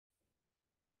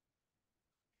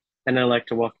And I'd like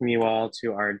to welcome you all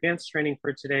to our advanced training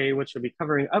for today, which will be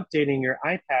covering updating your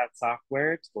iPad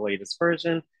software to the latest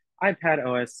version, iPad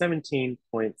OS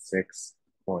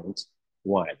 17.6.1.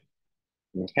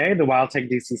 Okay, the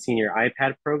WildTech DC Senior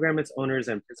iPad program, its owners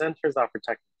and presenters offer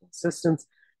technical assistance,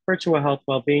 virtual health,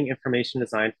 well-being information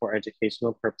designed for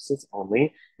educational purposes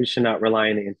only. You should not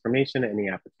rely on the information, any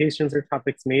applications or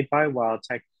topics made by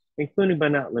WildTech, including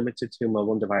but not limited to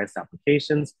mobile device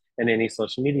applications and any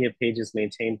social media pages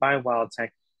maintained by WildTech,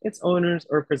 its owners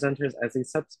or presenters as a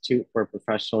substitute for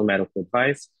professional medical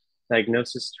advice,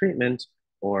 diagnosis, treatment,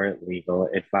 or legal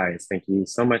advice. Thank you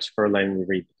so much for letting me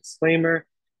read the disclaimer.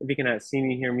 If you cannot see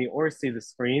me, hear me, or see the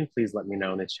screen, please let me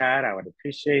know in the chat. I would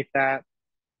appreciate that.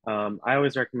 I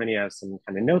always recommend you have some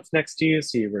kind of notes next to you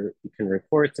so you can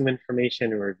record some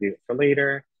information and review it for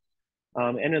later.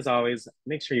 And as always,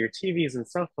 make sure your TVs and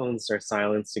cell phones are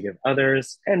silenced to give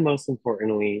others, and most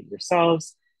importantly,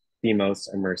 yourselves, the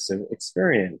most immersive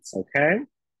experience, okay?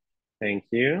 Thank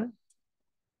you.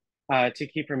 To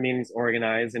keep our meetings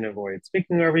organized and avoid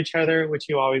speaking over each other, which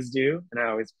you always do, and I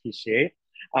always appreciate,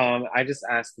 I just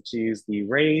ask that you use the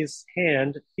raise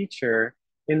hand feature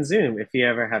in Zoom if you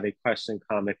ever have a question,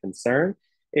 comment, concern.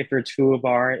 If your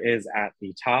toolbar is at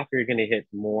the top, you're going to hit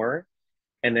more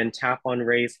and then tap on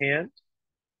raise hand.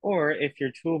 Or if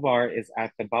your toolbar is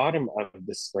at the bottom of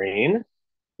the screen,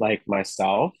 like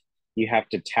myself, you have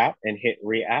to tap and hit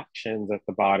reactions at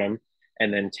the bottom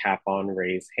and then tap on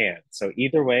raise hand. So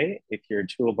either way, if your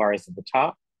toolbar is at the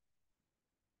top,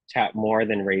 tap more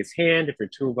than raise hand. If your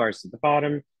toolbar is at the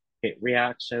bottom, hit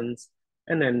reactions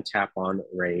and then tap on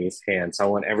raise hand. So I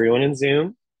want everyone in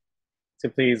Zoom to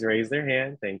please raise their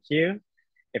hand. Thank you.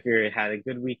 If you had a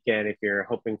good weekend, if you're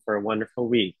hoping for a wonderful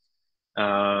week,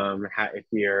 if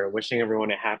you're wishing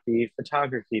everyone a happy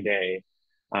photography day,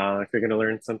 if you're going to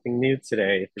learn something new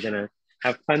today, if you're going to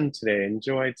have fun today,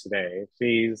 enjoy today,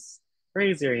 please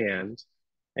raise your hand.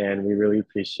 And we really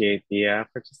appreciate the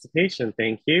participation.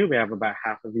 Thank you. We have about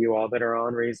half of you all that are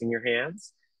on raising your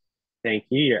hands. Thank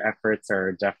you. Your efforts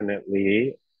are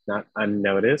definitely not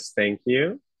unnoticed. Thank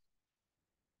you.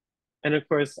 And of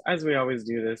course, as we always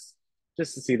do this,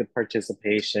 just to see the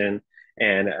participation.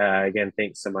 And again,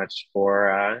 thanks so much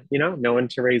for, knowing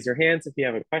to raise your hands if you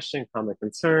have a question, comment,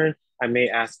 concern. I may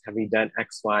ask, have you done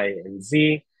X, Y, and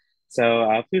Z?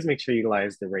 So please make sure you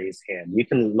utilize the raise hand. You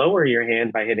can lower your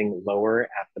hand by hitting lower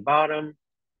at the bottom.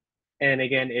 And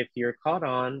again, if you're called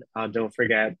on, don't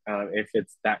forget, if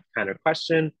it's that kind of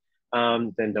question,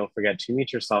 then don't forget to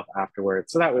mute yourself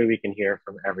afterwards. So that way we can hear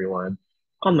from everyone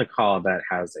on the call that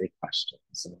has a question.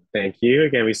 So thank you.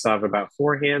 Again, we still have about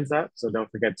 4 hands up. So don't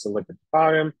forget to look at the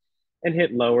bottom and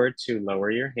hit lower to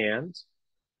lower your hand.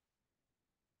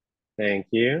 Thank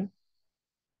you.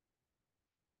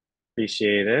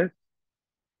 Appreciate it.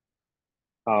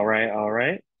 All right, all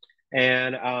right.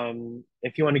 And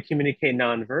if you want to communicate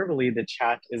non-verbally, the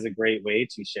chat is a great way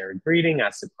to share a greeting,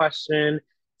 ask a question,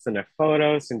 send a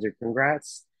photo, send your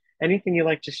congrats. Anything you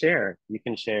like to share, you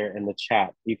can share in the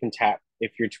chat. You can tap,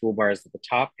 if your toolbar is at the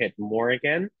top, hit more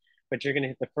again, but you're going to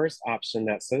hit the first option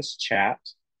that says chat.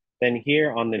 Then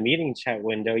here on the meeting chat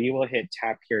window, you will hit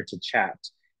tap here to chat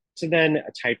to then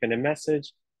type in a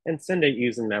message and send it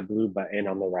using that blue button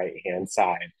on the right-hand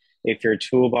side. If your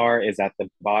toolbar is at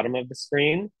the bottom of the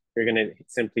screen, you're going to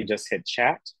simply just hit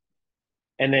chat.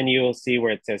 And then you will see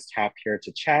where it says tap here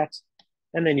to chat.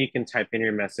 And then you can type in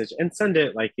your message and send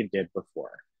it like you did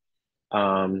before.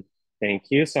 Thank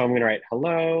you. So I'm going to write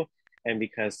hello. And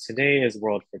because today is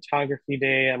World Photography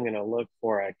Day, I'm going to look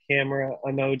for a camera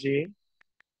emoji.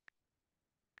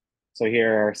 So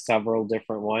here are several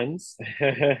different ones.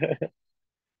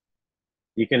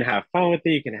 You can have fun with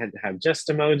it. You can have just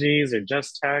emojis or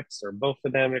just text or both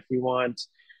of them if you want.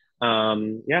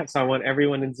 Yeah, so I want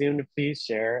everyone in Zoom to please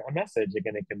share a message.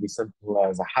 Again, it can be simple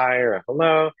as a hi or a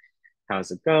hello.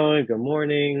 How's it going? Good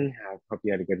morning. I hope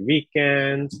you had a good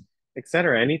weekend,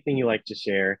 etc. Anything you like to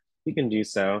share, you can do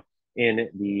so in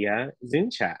the Zoom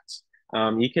chat.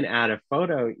 You can add a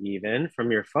photo even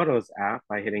from your Photos app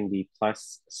by hitting the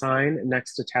plus sign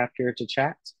next to tap here to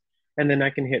chat. And then I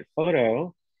can hit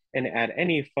photo and add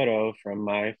any photo from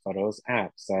my Photos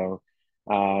app. So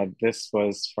this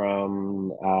was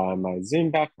from my Zoom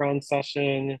background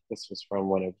session. This was from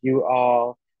one of you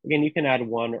all. Again, you can add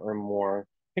one or more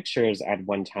pictures at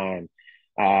one time.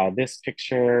 This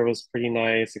picture was pretty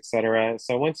nice, etc.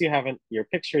 So once you have your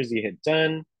pictures, you hit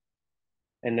done.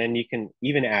 And then you can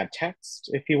even add text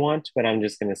if you want, but I'm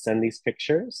just going to send these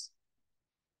pictures.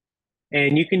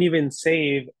 And you can even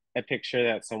save a picture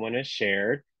that someone has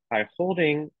shared by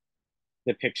holding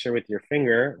the picture with your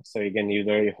finger. So again, you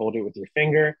literally hold it with your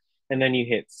finger and then you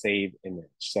hit save image.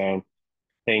 So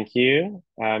thank you,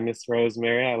 Miss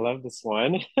Rosemary. I love this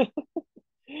one.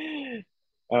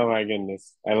 Oh my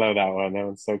goodness. I love that one. That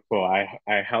one's so cool.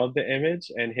 I held the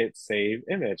image and hit save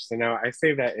image. So now I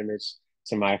save that image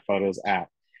to my Photos app.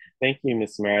 Thank you,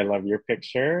 Miss Mary. I love your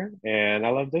picture. And I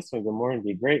love this one. Good morning.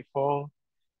 Be grateful.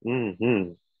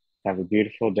 Hmm. Have a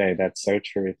beautiful day. That's so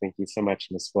true. Thank you so much,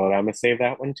 Miss Float. I'm gonna save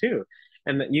that one too.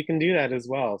 And that you can do that as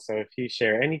well. So if you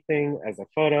share anything as a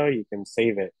photo, you can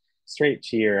save it straight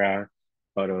to your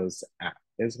Photos app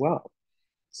as well.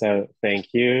 So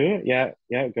thank you. Yeah,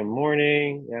 yeah. Good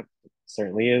morning. Yep,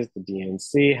 certainly is the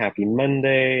DNC. Happy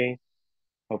Monday.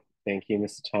 Hope, thank you,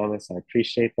 Mr. Thomas. I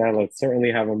appreciate that. Let's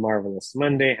certainly have a marvelous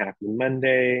Monday. Happy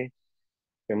Monday.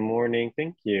 Good morning.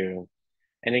 Thank you.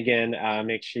 And again,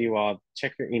 make sure you all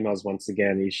check your emails once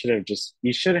again. You should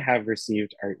have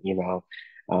received our email,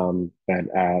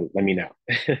 but let me know.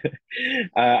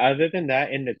 Other than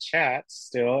that, in the chat,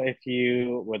 still, if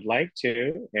you would like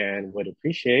to and would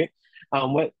appreciate,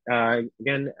 what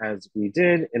again, as we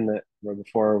did in the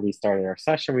before we started our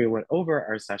session, we went over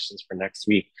our sessions for next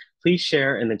week. Please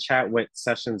share in the chat what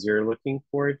sessions you're looking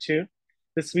forward to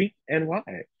this week and why.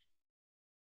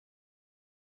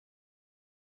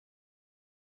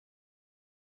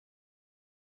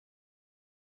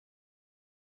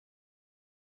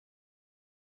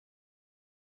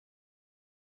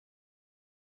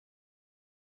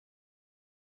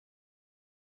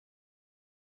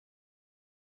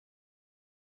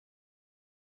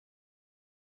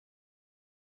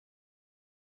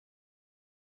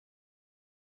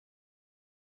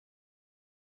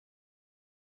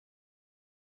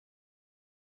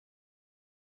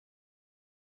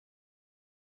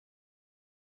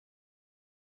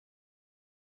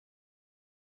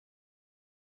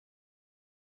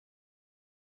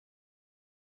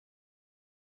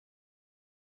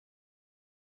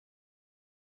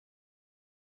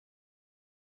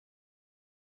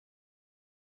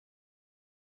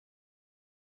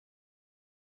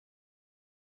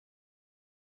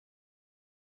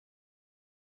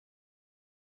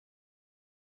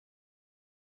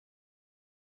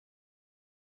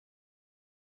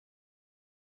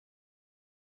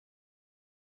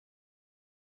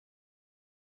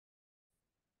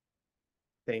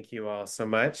 Thank you all so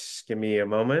much. Give me a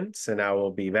moment and I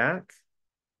will be back.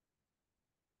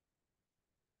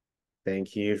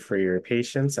 Thank you for your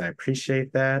patience. I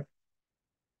appreciate that.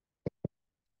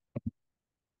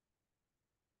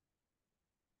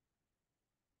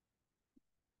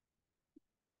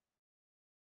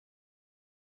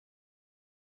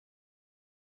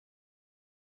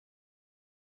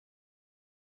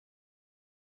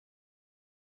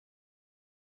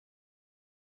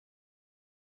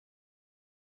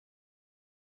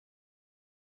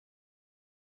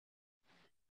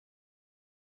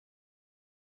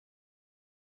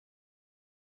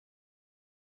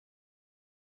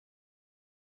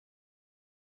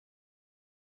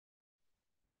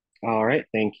 All right,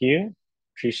 thank you.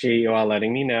 Appreciate you all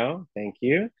letting me know. Thank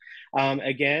you.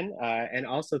 Again, and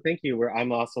also thank you.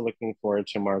 I'm also looking forward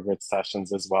to Margaret's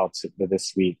sessions as well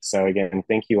this week. So again,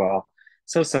 thank you all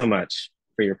so much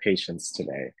for your patience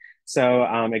today. So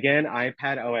again,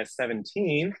 iPad OS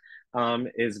 17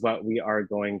 is what we are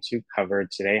going to cover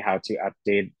today, how to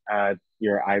update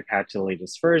your iPad to the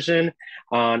latest version.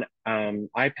 On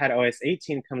iPad OS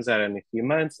 18 comes out in a few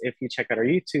months. If you check out our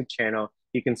YouTube channel,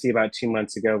 you can see about 2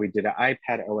 months ago, we did an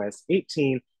iPad OS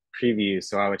 18 preview,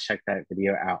 so I would check that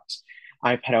video out.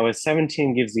 iPad OS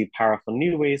 17 gives you powerful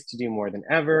new ways to do more than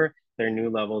ever. There are new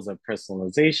levels of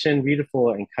personalization, beautiful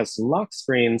and custom lock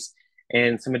screens,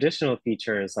 and some additional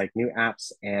features like new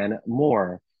apps and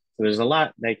more. So there's a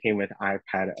lot that came with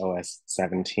iPad OS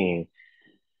 17.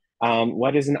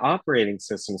 What is an operating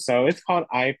system? So it's called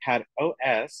iPad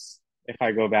OS. If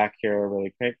I go back here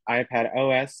really quick, iPad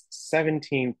OS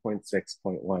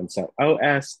 17.6.1. So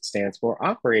OS stands for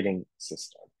operating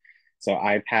system. So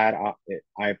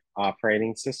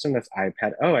operating system, that's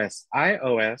iPad OS.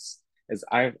 iOS is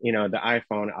the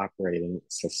iPhone operating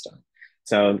system.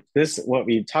 So this, what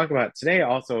we talk about today,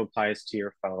 also applies to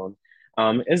your phone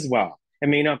as well. It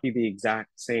may not be the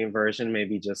exact same version,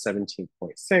 maybe just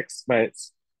 17.6, but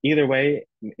either way,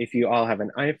 if you all have an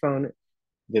iPhone,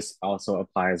 this also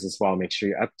applies as well. Make sure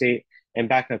you update and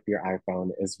back up your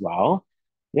iPhone as well.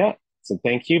 Yeah, so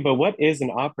thank you. But what is an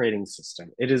operating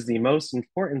system? It is the most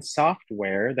important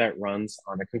software that runs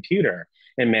on a computer.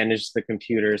 It manages the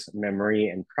computer's memory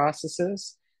and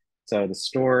processes, so the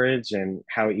storage and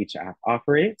how each app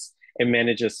operates. It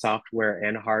manages software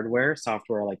and hardware,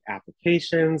 software like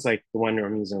applications, like the one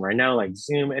I'm using right now, like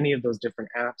Zoom, any of those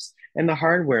different apps, and the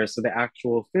hardware, so the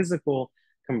actual physical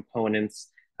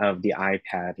components of the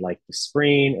iPad, like the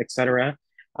screen, etc.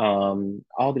 All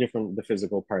the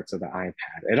physical parts of the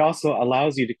iPad. It also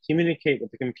allows you to communicate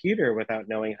with the computer without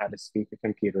knowing how to speak the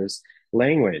computer's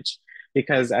language.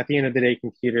 Because at the end of the day,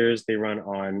 computers, they run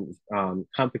on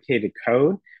complicated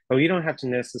code, but we don't have to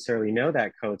necessarily know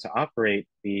that code to operate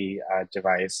the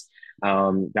device.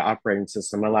 The operating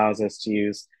system allows us to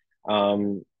use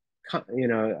common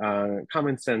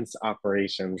sense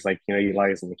operations like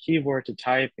utilizing the keyboard to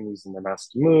type and using the mouse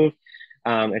to move,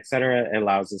 etc. It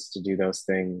allows us to do those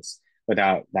things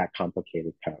without that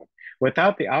complicated code.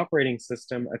 Without the operating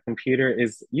system, a computer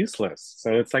is useless.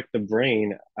 So it's like the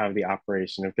brain of the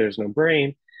operation. If there's no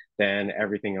brain, then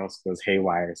everything else goes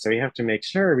haywire. So we have to make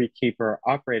sure we keep our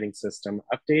operating system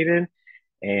updated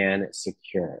and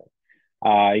secure.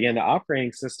 Again, the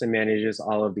operating system manages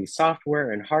all of the software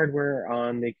and hardware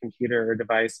on the computer or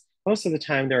device. Most of the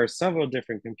time, there are several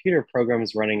different computer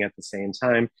programs running at the same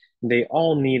time. They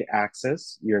all need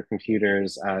access, your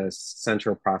computer's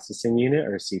central processing unit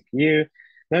or CPU,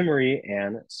 memory,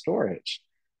 and storage.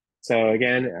 So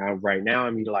again, right now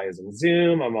I'm utilizing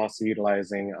Zoom. I'm also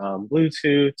utilizing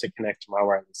Bluetooth to connect to my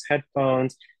wireless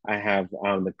headphones. I have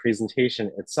the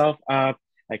presentation itself up.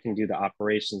 I can do the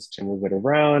operations to move it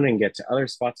around and get to other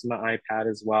spots on the iPad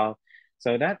as well.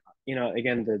 So that,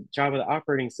 again, the job of the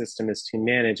operating system is to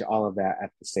manage all of that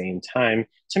at the same time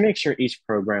to make sure each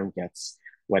program gets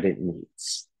what it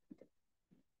needs.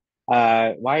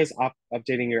 Why is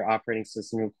updating your operating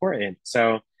system important?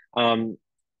 So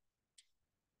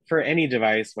for any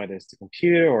device, whether it's the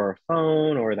computer or a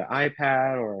phone or the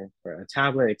iPad or a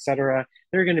tablet, etc.,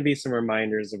 there are going to be some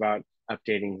reminders about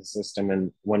updating the system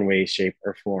in one way, shape,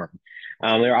 or form.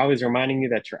 They're always reminding you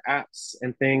that your apps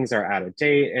and things are out of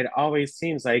date. It always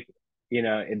seems like,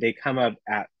 they come up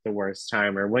at the worst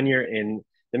time or when you're in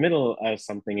the middle of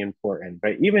something important.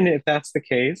 But even if that's the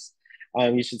case,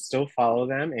 you should still follow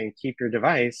them and keep your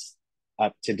device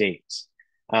up to date.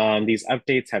 These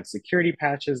updates have security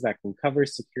patches that can cover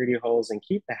security holes and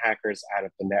keep the hackers out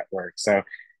of the network. So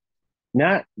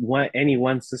not any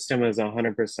one system is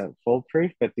 100%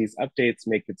 foolproof, but these updates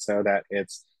make it so that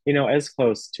it's, as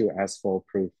close to as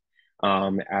foolproof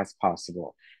as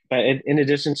possible. But in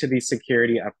addition to these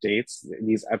security updates,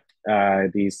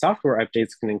 these software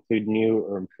updates can include new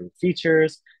or improved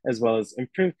features, as well as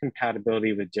improved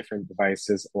compatibility with different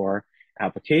devices or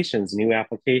applications, new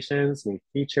applications, new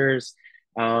features,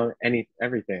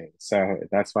 everything. So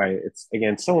that's why it's,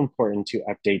 again, so important to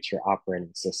update your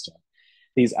operating system.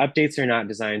 These updates are not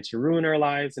designed to ruin our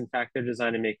lives. In fact, they're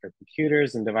designed to make our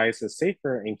computers and devices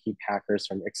safer and keep hackers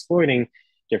from exploiting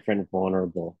different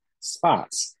vulnerable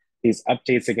spots. These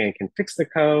updates, again, can fix the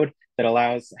code that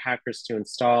allows hackers to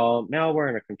install malware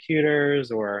on our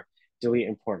computers or delete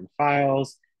important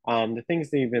files. The things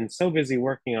that you've been so busy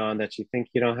working on that you think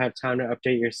you don't have time to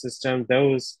update your system,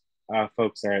 those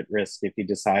folks are at risk if you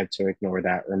decide to ignore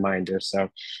that reminder. So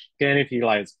again, if you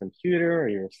utilize a computer or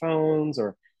your phones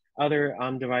or other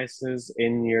devices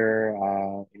in your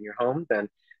home, then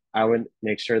I would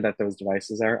make sure that those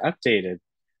devices are updated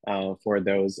for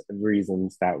those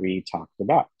reasons that we talked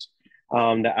about.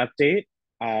 The update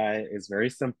is very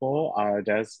simple.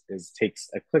 Takes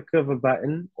a click of a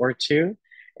button or two,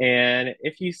 and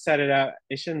if you set it up,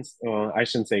 I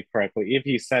shouldn't say correctly. If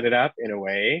you set it up in a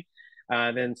way,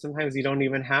 then sometimes you don't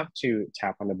even have to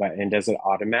tap on the button; it does it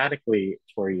automatically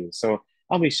for you. So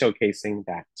I'll be showcasing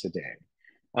that today.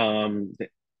 Um,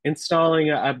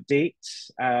 Installing an update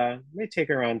may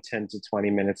take around 10 to 20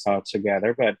 minutes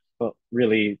altogether, but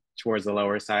really towards the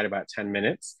lower side, about 10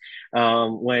 minutes.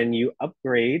 When you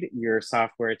upgrade your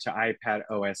software to iPad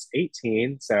OS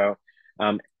 18, so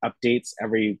updates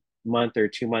every month or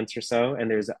 2 months or so,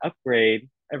 and there's an upgrade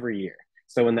every year.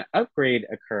 So when the upgrade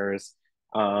occurs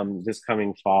this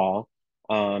coming fall,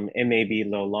 it may be a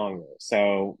little longer.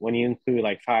 So when you include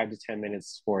like 5 to 10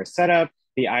 minutes for setup,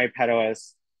 the iPad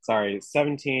OS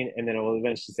 17, and then it will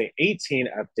eventually say 18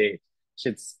 update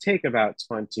should take about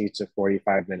 20 to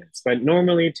 45 minutes. But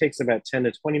normally it takes about 10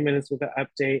 to 20 minutes with the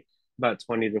update, about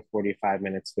 20 to 45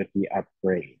 minutes with the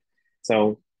upgrade.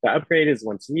 So the upgrade is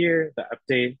once a year, the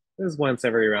update is once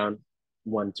every around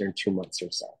 1 or 2 months or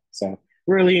so. So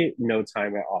really no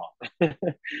time at all.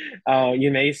 You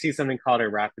may see something called a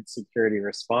rapid security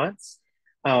response.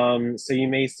 So you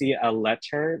may see a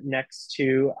letter next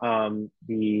to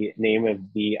the name of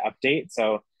the update.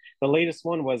 So the latest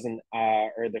one was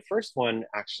or the first one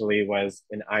actually was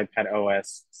an iPad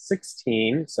OS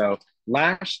 16. So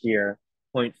last year,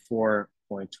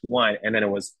 0.4.1, and then it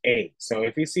was A. So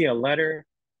if you see a letter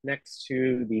next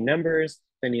to the numbers,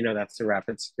 then you know that's the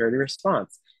rapid security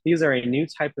response. These are a new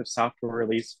type of software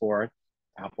release for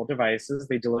Apple devices.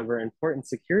 They deliver important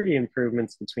security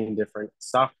improvements between different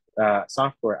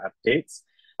software updates,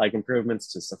 like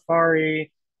improvements to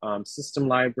Safari, system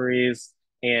libraries.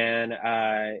 And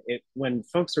when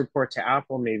folks report to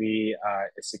Apple, maybe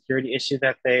a security issue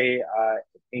that they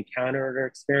encountered or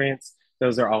experienced,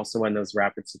 those are also when those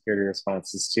rapid security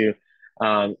responses to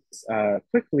um,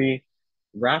 quickly,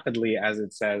 rapidly, as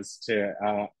it says,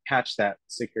 to patch that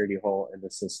security hole in the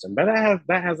system. But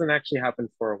that hasn't actually happened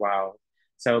for a while.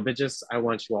 So, but just I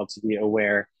want you all to be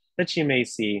aware that you may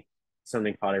see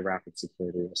something called a rapid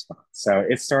security response. So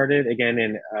it started again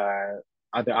in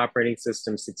the operating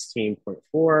system 16.4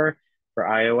 for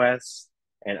iOS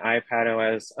and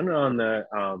iPad OS. I'm on the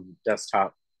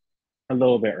desktop a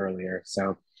little bit earlier.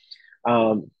 So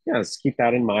yeah, let's keep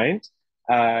that in mind.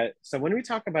 So when we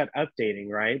talk about updating,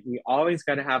 right, we always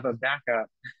got to have a backup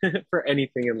for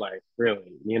anything in life,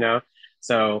 really, you know?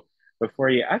 So before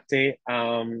you update,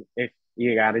 if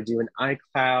you got to do an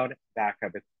iCloud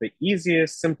backup, it's the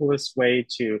easiest, simplest way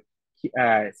to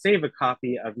save a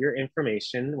copy of your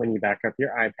information when you back up your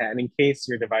iPad in case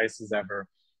your device is ever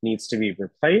needs to be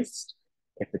replaced,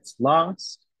 if it's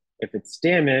lost, if it's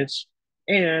damaged,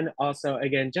 and also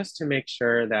again just to make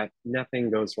sure that nothing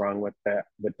goes wrong with the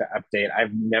update.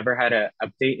 I've never had an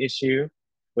update issue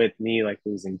with me like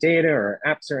losing data or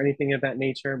apps or anything of that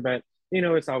nature, but you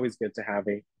know it's always good to have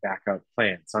a backup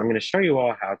plan. So I'm going to show you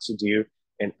all how to do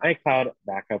an iCloud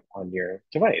backup on your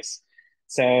device.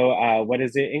 So what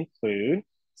does it include?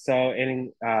 So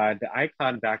in the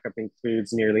iCloud backup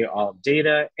includes nearly all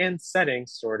data and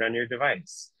settings stored on your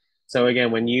device. So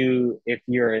again, if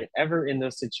you're ever in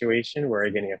those situations where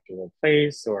again you have to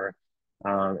replace or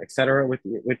et cetera with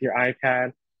your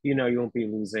iPad, you know you won't be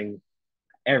losing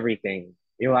everything.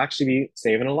 You'll actually be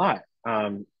saving a lot.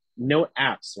 No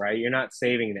apps, right? You're not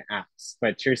saving the apps,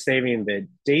 but you're saving the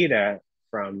data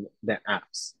from the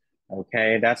apps.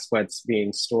 Okay, that's what's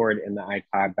being stored in the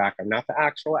iCloud backup, not the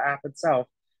actual app itself,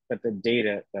 but the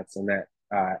data that's in that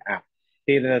app.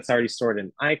 Data that's already stored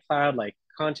in iCloud, like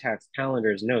contacts,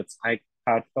 calendars, notes,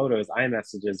 iCloud photos,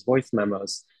 iMessages, voice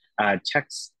memos,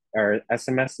 text or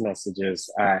SMS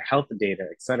messages, health data,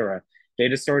 etc.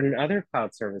 Data stored in other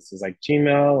cloud services like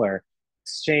Gmail or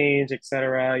Exchange,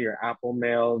 etc. Your Apple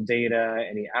Mail data,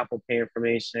 any Apple Pay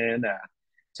information,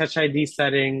 Touch ID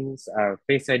settings,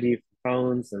 Face ID for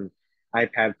phones and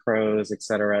iPad Pros,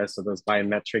 etc. So those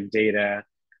biometric data.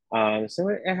 So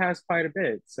it has quite a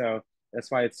bit. So that's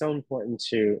why it's so important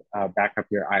to back up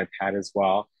your iPad as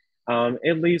well.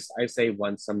 At least I say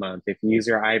once a month. If you use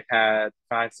your iPad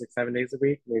 5, 6, 7 days a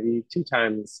week, maybe 2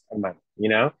 times a month, you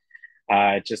know,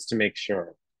 just to make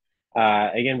sure.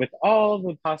 Again, with all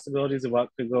the possibilities of what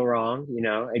could go wrong, you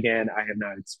know, again, I have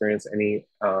not experienced any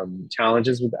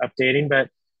challenges with updating, but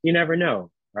you never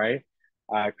know, right?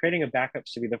 Creating a backup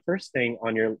should be the first thing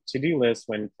on your to-do list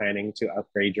when planning to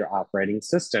upgrade your operating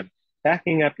system.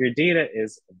 Backing up your data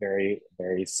is very,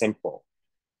 very simple.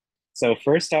 So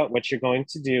first out, what you're going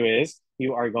to do is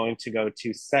you are going to go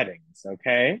to settings,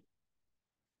 okay?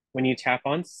 When you tap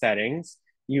on settings,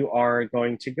 you are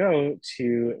going to go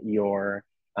to your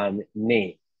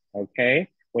name, okay?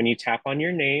 When you tap on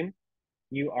your name,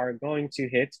 you are going to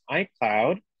hit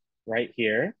iCloud right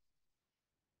here.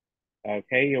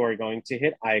 Okay, you are going to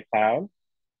hit iCloud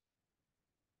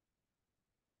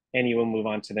and you will move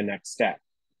on to the next step.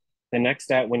 The next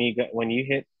step, when you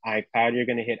hit iCloud, you're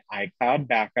going to hit iCloud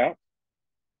backup.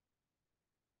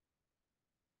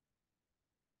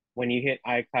 When you hit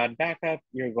iCloud backup,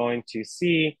 you're going to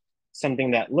see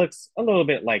something that looks a little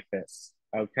bit like this,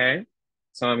 okay?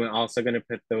 So I'm also going to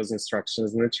put those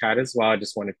instructions in the chat as well. I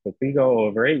just want to quickly go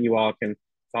over it. You all can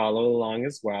follow along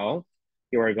as well.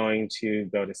 You are going to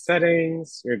go to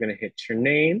settings. You're going to hit your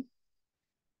name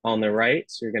on the right.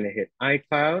 So you're going to hit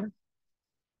iCloud.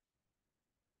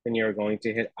 Then you're going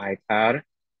to hit iCloud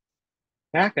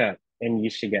backup and you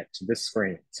should get to the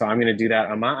screen. So I'm going to do that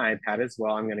on my iPad as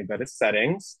well. I'm going to go to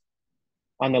settings.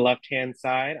 On the left-hand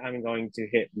side, I'm going to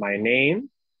hit my name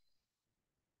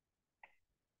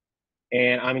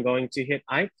and I'm going to hit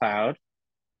iCloud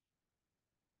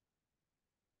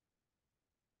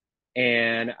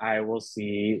and I will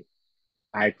see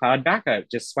iCloud backup.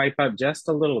 Just swipe up just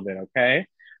a little bit, okay?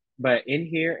 But in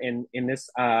here, in this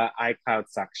iCloud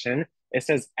section, it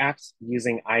says apps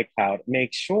using iCloud.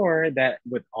 Make sure that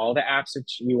with all the apps that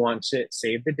you want to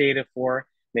save the data for,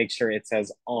 make sure it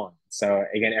says on. So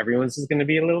again, everyone's is going to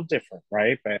be a little different,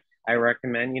 right? But I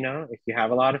recommend, you know, if you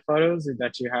have a lot of photos,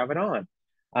 that you have it on.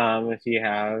 If you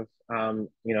have, you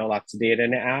know, lots of data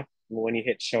in the app, when you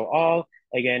hit show all,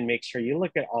 again, make sure you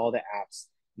look at all the apps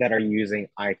that are using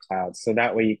iCloud. So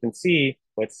that way you can see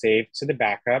what's saved to the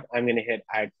backup. I'm going to hit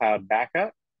iCloud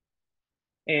backup.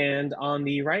 And on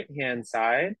the right-hand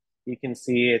side, you can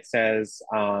see it says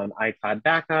iCloud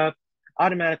backup,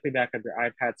 automatically back up your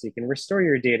iPad so you can restore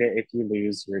your data if you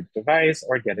lose your device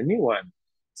or get a new one.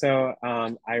 So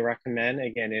I recommend,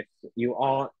 again, if you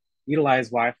all utilize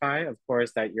Wi-Fi, of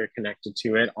course, that you're connected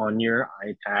to it on your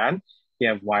iPad. You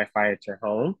have Wi-Fi at your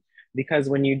home. Because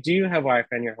when you do have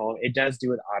Wi-Fi in your home, it does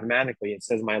do it automatically. It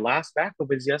says my last backup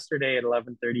was yesterday at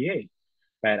 11:38,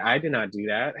 but I did not do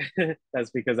that. That's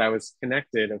because I was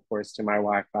connected, of course, to my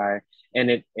Wi-Fi, and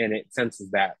it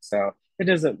senses that, so it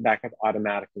doesn't back up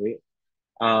automatically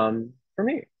for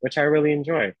me, which I really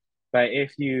enjoy. But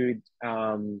if you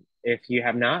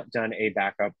have not done a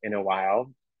backup in a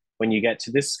while, when you get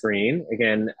to this screen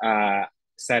again,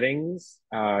 settings,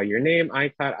 your name,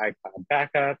 iCloud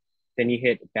backup, then you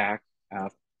hit back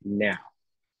up now.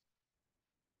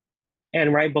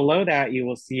 And right below that, you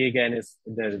will see again is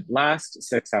the last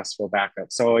successful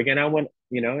backup. So again, I want,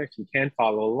 if you can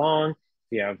follow along,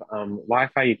 if you have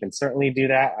Wi-Fi, you can certainly do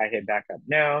that. I hit backup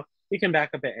now. You can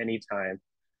back up at any time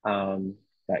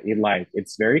that you like.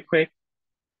 It's very quick,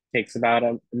 takes about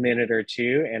a minute or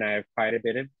two, and I have quite a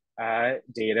bit of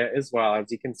data as well.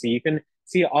 As you can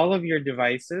see all of your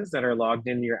devices that are logged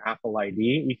into your Apple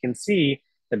ID. You can see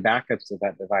the backups of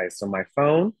that device. So my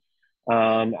phone,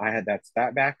 that's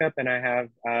that backup, and I have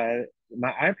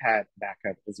my iPad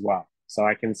backup as well. So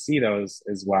I can see those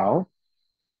as well.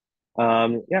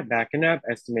 Yeah, backing up,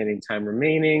 estimating time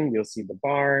remaining. You'll see the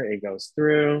bar, it goes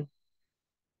through.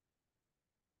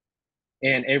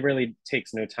 And it really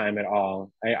takes no time at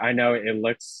all. I know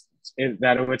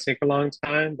that it would take a long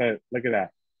time, but look at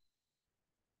that.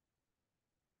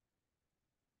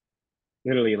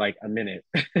 Literally like a minute.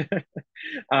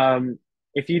 um,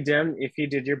 if you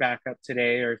did your backup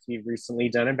today, or if you've recently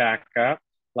done a backup,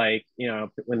 like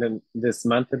this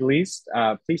month at least,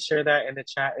 please share that in the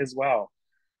chat as well.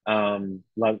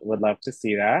 Would love to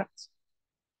see that.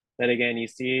 But again, you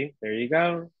see, there you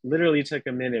go. Literally took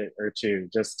a minute or two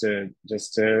just to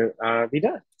be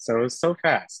done. So it was so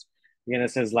fast. Again,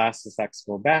 it says last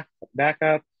successful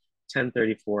backup,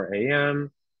 10:34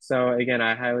 a.m. So again,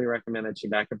 I highly recommend that you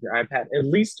back up your iPad at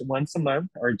least once a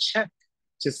month, or check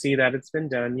to see that it's been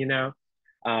done.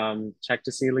 Check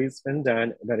to see at least it's been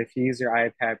done. But if you use your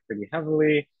iPad pretty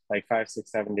heavily, like 5,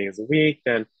 6, 7 days a week,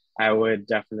 then I would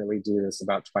definitely do this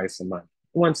about twice a month,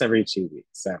 once every 2 weeks.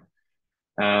 So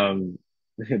um,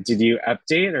 did you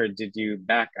update or did you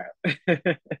back up?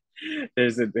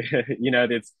 There's a,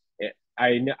 it's,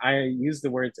 I use the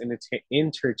words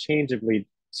interchangeably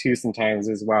too sometimes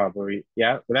as well, but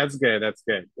yeah, but that's good. That's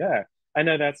good. Yeah, I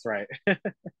know that's right.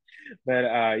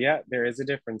 But yeah, there is a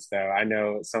difference though. I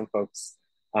know some folks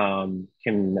can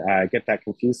get that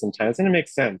confused sometimes, and it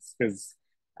makes sense because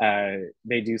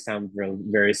they do sound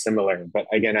very similar. But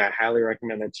again, I highly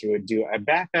recommend that you would do a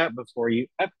backup before you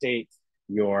update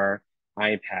your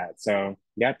iPad. So,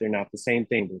 yeah, they're not the same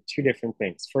thing. They're two different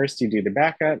things. First, you do the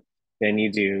backup, then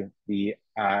you do the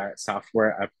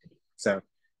software update. So,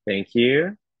 thank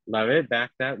you. Love it.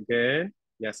 Backed up. Good.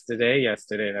 Yesterday.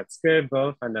 That's good.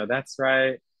 Both. I know that's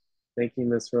right. Thank you,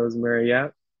 Miss Rosemary.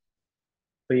 Yep.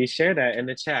 Please share that in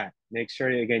the chat. Make sure,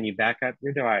 again, you back up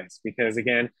your device because,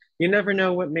 again, you never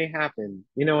know what may happen.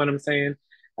 You know what I'm saying?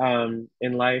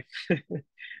 In life.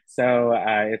 So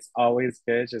it's always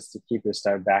good just to keep your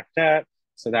stuff backed up.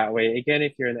 So that way, again,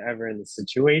 if you're ever in the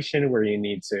situation where you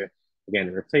need to, again,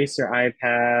 replace your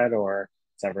iPad, or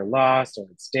it's ever lost or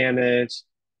it's damaged,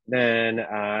 then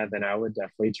I would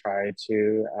definitely try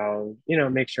to,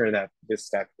 make sure that this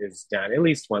step is done at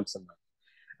least once a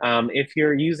month. If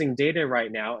you're using data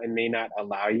right now and may not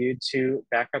allow you to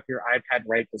back up your iPad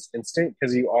right this instant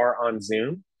because you are on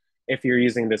Zoom, if you're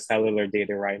using the cellular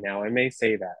data right now, I may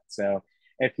say that. So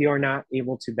if you're not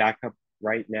able to back up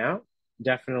right now,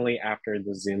 definitely after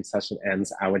the Zoom session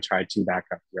ends, I would try to back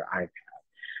up your iPad.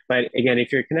 But again,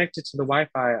 if you're connected to the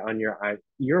Wi-Fi on your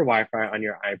Wi-Fi on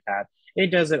your iPad,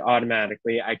 it does it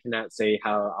automatically. I cannot say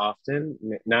how often,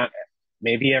 not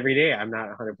maybe every day. I'm not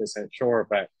 100% sure,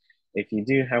 but if you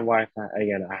do have Wi-Fi,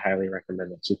 again, I highly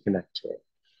recommend that you connect to it.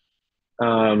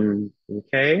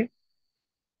 Okay.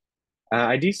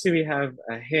 I do see we have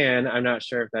a hand. I'm not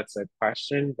sure if that's a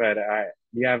question, but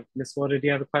do you have, Miss Walter, do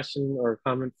you have a question or a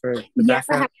comment for the Yes,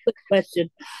 I have backup? a quick question.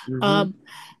 Mm-hmm. Um,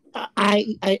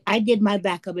 I did my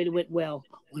backup and it went well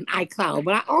on iCloud,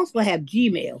 but I also have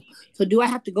Gmail. So do I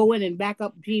have to go in and back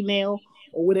up Gmail,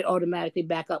 or would it automatically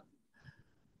back up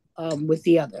with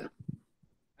the other?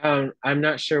 I'm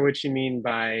not sure what you mean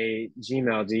by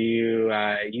Gmail. Do you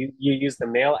you use the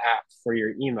mail app for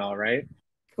your email, right?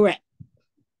 Correct.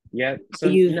 Yeah. I So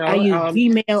use I no.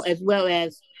 use Gmail as well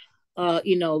as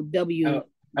W. Oh,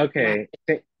 okay.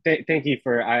 Thank you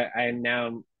for I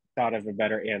now thought of a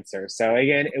better answer. So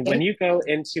again, Okay. when you go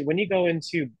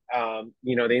into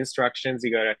the instructions,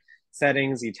 you go to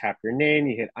settings, you tap your name,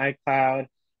 you hit iCloud,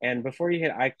 and before you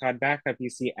hit iCloud backup, you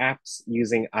see apps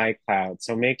using iCloud.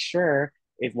 So make sure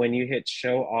if when you hit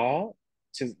show all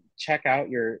to check out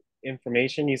your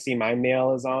information, you see my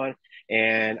mail is on,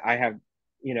 and I have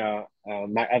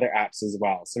my other apps as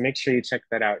well. So make sure you check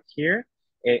that out here.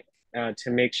 It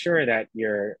to make sure that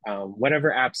your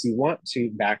whatever apps you want to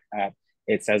back up,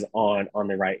 it says on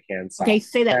the right hand side. Okay,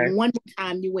 say that Okay. one more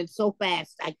time. You went so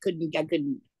fast. I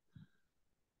couldn't.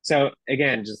 So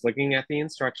again, just looking at the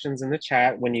instructions in the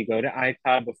chat, when you go to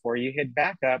iCloud before you hit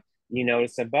backup, you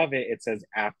notice above it, it says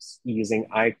apps using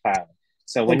iCloud.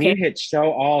 So when Okay. you hit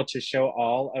show all to show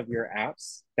all of your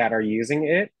apps that are using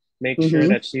it, make sure Mm-hmm.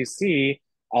 that you see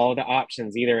all the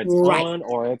options. Either it's Right. on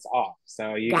or it's off.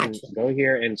 So you can Gotcha. go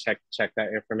here and check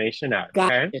that information out.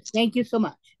 Gotcha. Okay. Thank you so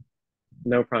much.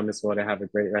 No promise, Will, to have a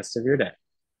great rest of your day.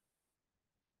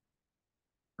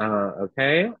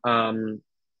 Okay.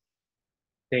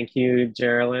 Thank you,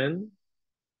 Geraldine.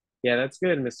 Yeah, that's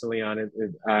good, Mr. Leon.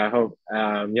 I hope,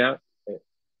 yeah,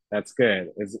 that's good.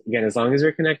 Again, as long as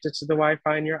you're connected to the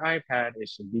Wi-Fi in your iPad, it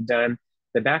should be done.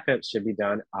 The backup should be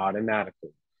done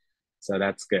automatically. So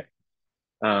that's good.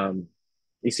 Um,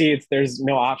 you see, there's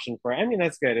no option for it. I mean,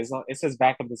 that's good. As long it says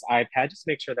backup this iPad, just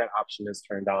make sure that option is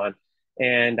turned on,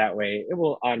 and that way it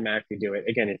will automatically do it.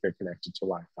 Again, if you're connected to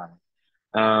Wi-Fi.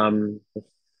 Um,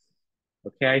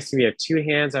 okay, I see we have two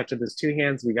hands. After those two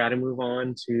hands, we got to move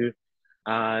on to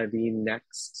the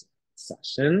next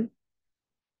session.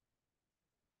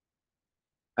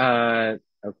 Uh,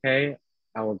 okay,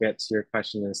 I will get to your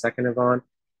question in a second, Yvonne.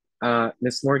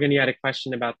 Miss Morgan, you had a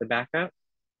question about the backup?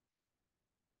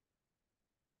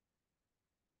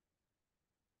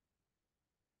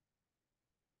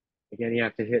 Again, you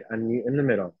have to hit unmute in the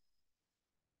middle.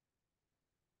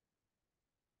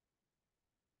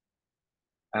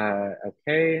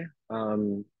 Okay,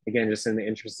 again, just in the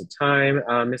interest of time,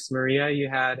 Miss Maria, you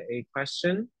had a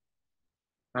question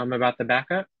about the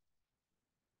backup?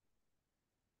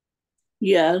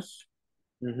 Yes.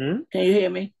 Mm-hmm. Can you hear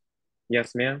me?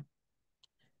 Yes, ma'am.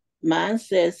 Mine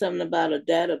says something about a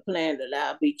data plan that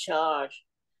I'll be charged.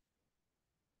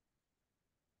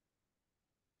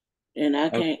 And I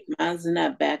Okay. can't, mine's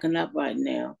not backing up right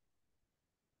now.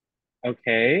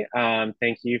 Okay,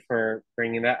 thank you for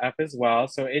bringing that up as well.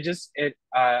 So it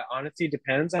honestly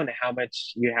depends on how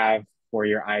much you have for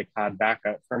your iCloud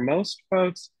backup. For most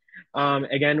folks,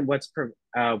 again, what's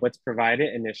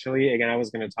provided initially. Again, I was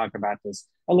going to talk about this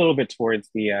a little bit towards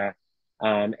the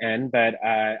end, but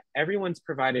everyone's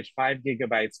provided 5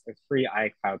 GB of free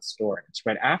iCloud storage.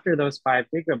 But after those 5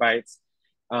 GB,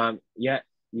 yeah,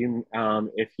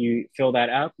 if you fill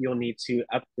that up, you'll need to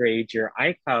upgrade your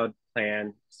iCloud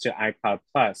plan to iCloud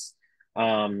Plus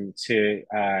to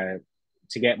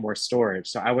get more storage.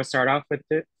 So I would start off with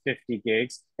the 50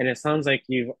 gigs, and it sounds like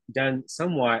you've done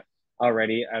somewhat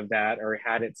already of that or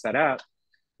had it set up.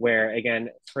 Where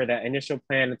again, for that initial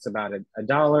plan, it's about a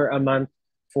dollar a month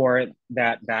for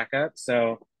that backup.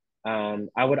 So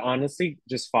I would honestly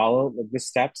just follow the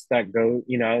steps that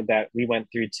that we went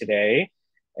through today.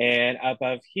 And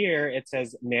above here, it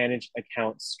says manage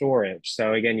account storage.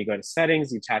 So again, you go to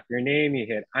settings, you tap your name, you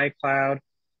hit iCloud,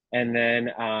 and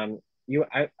then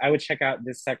I would check out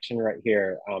this section right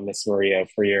here, Miss Maria,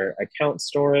 for your account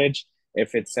storage.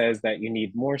 If it says that you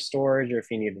need more storage or if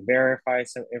you need to verify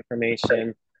some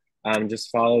information,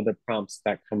 just follow the prompts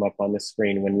that come up on the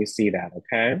screen when you see that,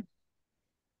 okay?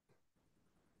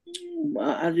 Well,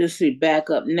 I just see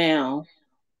backup now.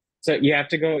 So you have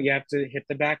to hit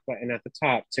the back button at the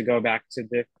top to go back to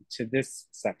this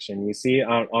section. You see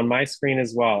on my screen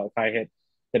as well, if I hit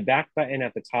the back button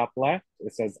at the top left,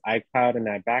 it says iCloud and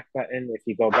that back button. If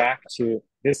you go back to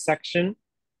this section,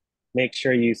 make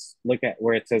sure you look at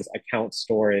where it says account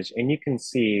storage and you can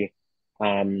see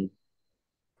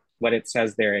what it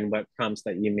says there and what prompts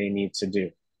that you may need to do.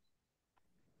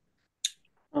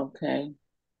 Okay.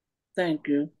 Thank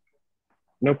you.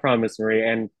 No problem, Miss Marie.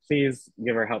 And please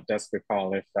give our help desk a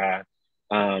call if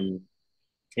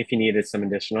you needed some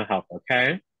additional help,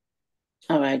 okay?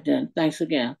 All right then. Thanks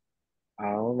again.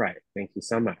 All right. Thank you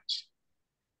so much.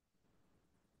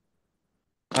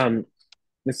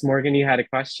 Miss Morgan, you had a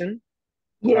question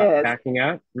about Yes, backing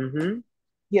up? Mm-hmm.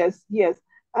 yes.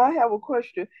 I have a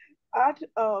question. I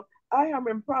have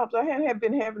been problems. I have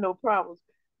been having no problems,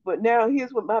 but now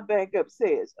here's what my backup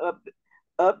says: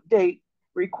 update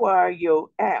require your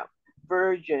app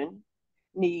version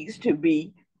needs to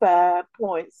be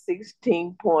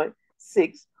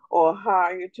 5.16.6 or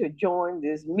higher to join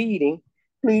this meeting.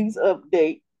 Please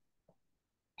update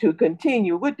to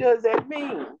continue. What does that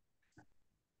mean?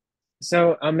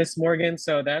 So, Miss Morgan,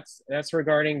 so that's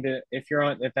regarding the if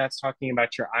that's talking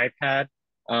about your iPad,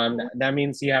 that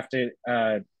means you have to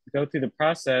go through the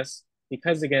process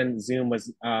because again, Zoom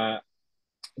was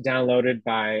downloaded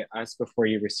by us before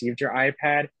you received your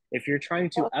iPad. If you're trying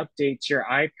to update your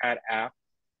iPad app,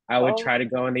 I would Oh, try to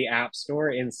go in the App Store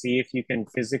and see if you can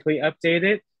physically update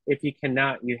it. If you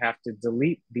cannot, you have to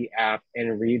delete the app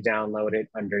and re-download it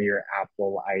under your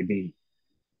Apple ID.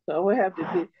 so I would have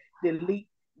to delete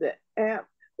the app.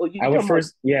 Or you I would talking about?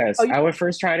 first, yes, Oh, you, I would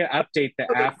first try to update the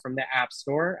okay. app from the App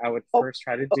Store. I would Oh, first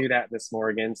try to oh, do that, Miss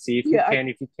Morgan. See if you yeah. can.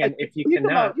 If you can, if you You talking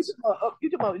about? cannot, You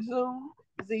talking about Zoom?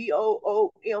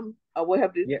 ZOOM? I will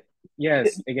have to. yeah,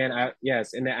 yes. Again,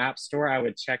 yes, in the App Store, I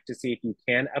would check to see if you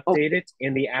can update Okay. it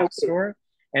in the App Okay. Store.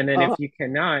 And then if Uh, you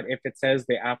cannot, if it says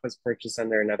the app was purchased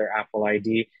under another Apple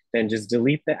ID, then just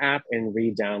delete the app and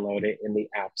re-download it in the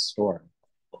App Store.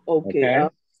 okay. Okay?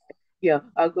 Yeah,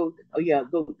 I'll go. Oh, yeah,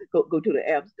 go to the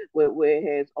apps where it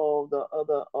has all the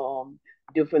other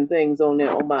different things on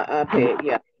there on my iPad.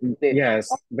 Yeah, there. Yes,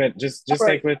 but just All just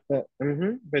right. like with the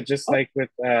but just Oh, like with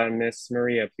Miss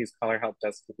Maria, please call our help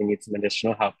desk if you need some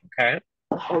additional help. Okay?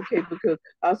 okay, because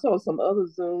I saw some other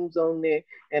Zooms on there,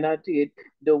 and I did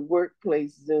the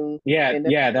workplace Zoom, Yeah,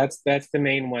 and yeah, that's the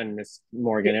main one, Miss yeah,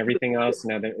 Morgan. Everything else,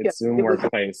 now that yeah, it's Zoom it was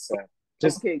Workplace. So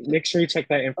just okay. make sure you check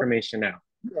that Oh, information out.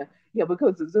 yeah, yeah,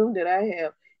 because the Zoom that I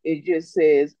have, it just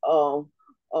says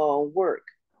work,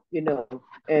 you know,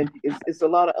 and it's a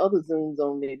lot of other Zooms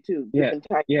on there too, Yeah, different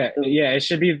types yeah, of Zooms. yeah. It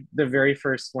should be the very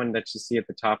first one that you see at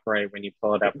the top right when you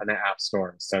pull it up in the App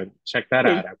Store. So check that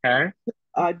Okay, out, okay?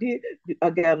 I did. I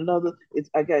got another.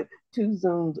 I got two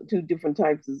Zooms, two different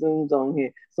types of Zooms on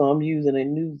here. So I'm using a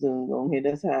new Zoom on here.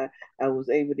 That's how I was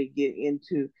able to get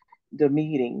into the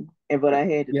meeting, and but I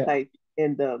had to Yeah, type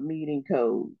in the meeting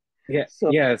code. yeah,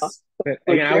 So, yes. But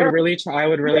but again, Gerald, I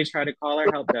would yeah, really try to call our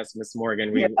help desk, Miss Morgan.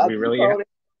 yeah, We you really, called it.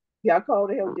 Yeah, I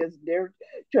called him. Just Derek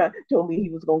told me he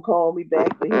was gonna call me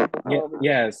back, but he hasn't yeah, called me back.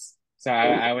 yes. So So,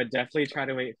 I would definitely try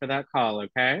to wait for that call,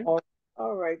 okay?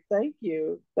 all right. Thank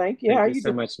you. Thank you. Thank How you you so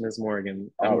doing? much, Ms.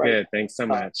 Morgan. All I'm right. good. Thanks so Uh,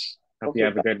 much. Hope you okay.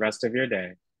 have a Bye. good rest of your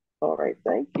day. All right.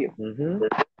 Thank you.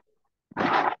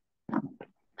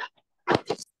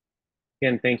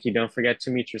 Again, thank you. Don't forget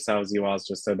to mute yourselves, you all,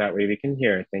 just so that way we can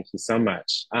hear. Thank you so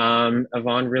much.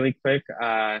 Yvonne, really quick,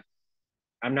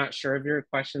 I'm not sure of your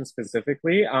question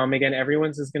specifically. Again,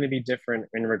 everyone's is going to be different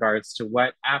in regards to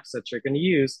what apps that you're going to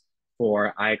use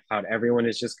for iCloud. Everyone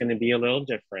is just going to be a little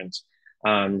different.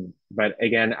 But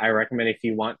again, I recommend if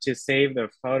you want to save the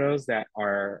photos that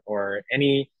are, or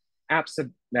any apps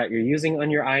that you're using on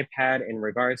your iPad in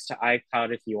regards to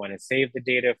iCloud, if you want to save the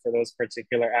data for those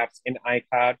particular apps in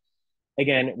iCloud,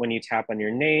 again, when you tap on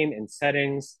your name in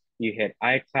settings, you hit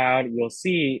iCloud, you'll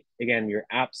see, again, your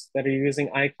apps that are using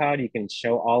iCloud. You can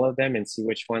show all of them and see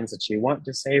which ones that you want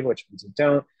to save, which ones you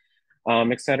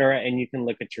don't, etc. And you can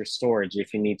look at your storage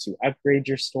if you need to upgrade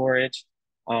your storage.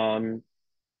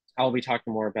 I'll be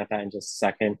talking more about that in just a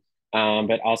second,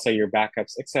 but also your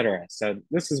backups, etc. So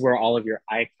this is where all of your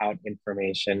iCloud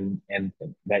information and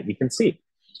that you can see.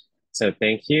 So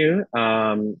thank you.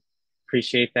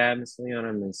 Appreciate that, Miss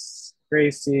Leona, Miss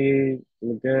Gracie,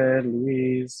 good,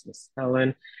 Louise, Miss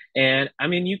Helen. And I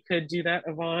mean, you could do that,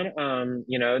 Yvonne.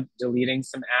 Deleting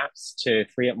some apps to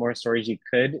free up more storage, you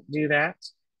could do that.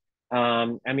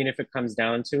 I mean, if it comes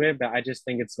down to it, but I just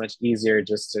think it's much easier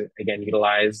just to, again,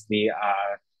 utilize the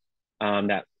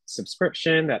that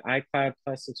subscription, that iCloud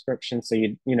Plus subscription. So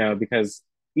because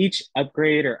each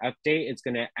upgrade or update is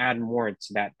going to add more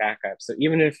to that backup. So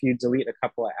even if you delete a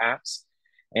couple of apps,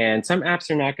 and some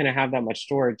apps are not going to have that much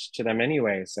storage to them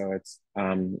anyway. So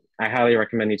I highly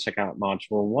recommend you check out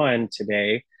module 1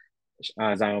 today,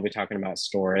 as I will be talking about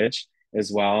storage as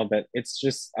well. But it's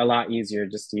just a lot easier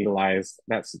just to utilize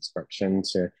that subscription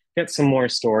to get some more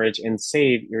storage and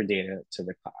save your data to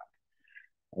the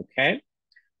cloud. Okay.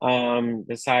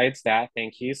 Besides that,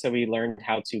 thank you. So we learned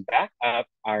how to back up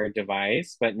our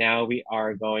device, but now we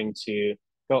are going to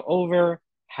go over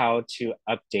how to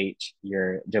update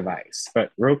your device.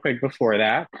 But real quick before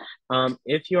that,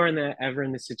 if you're ever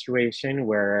in the situation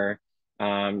where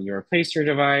you replace your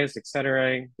device,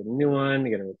 etc., get a new one,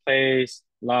 get it replaced,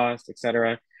 lost,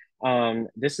 etc.,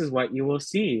 this is what you will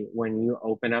see when you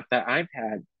open up that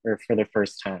iPad or for the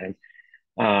first time.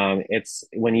 It's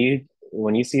when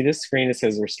you see this screen, it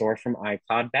says restore from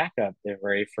iCloud backup, the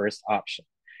very first option.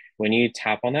 When you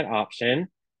tap on that option,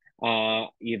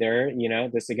 Either,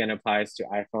 this again applies to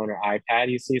iPhone or iPad.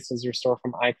 You see it says restore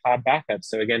from iCloud backup.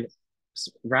 So again,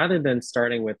 rather than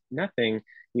starting with nothing,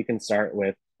 you can start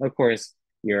with, of course,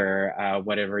 your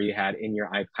whatever you had in your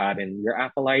iCloud and your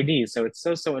Apple ID. So it's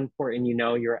so important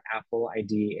your Apple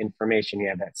ID information. You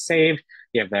have that saved,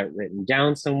 you have that written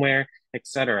down somewhere,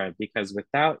 etc. Because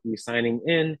without you signing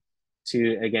in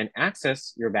to again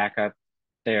access your backup,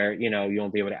 you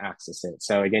won't be able to access it.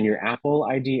 So again, your Apple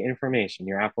ID information,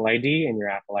 your Apple ID and your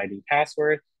Apple ID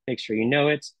password, make sure you know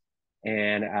it.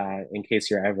 And in case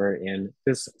you're ever in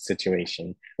this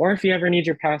situation, or if you ever need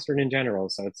your password in general.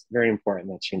 So it's very important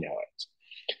that you know it.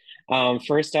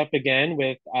 First up again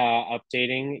with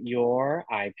updating your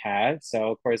iPad.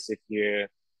 So of course, if you,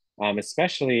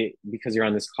 especially because you're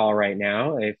on this call right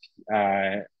now, if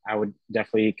I would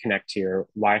definitely connect to your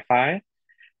Wi-Fi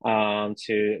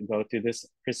to go through this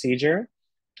procedure.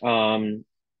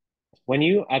 When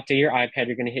you update your iPad,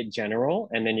 you're going to hit General,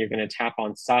 and then you're going to tap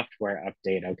on Software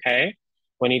Update, okay?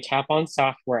 When you tap on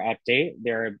Software Update,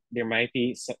 there might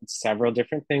be several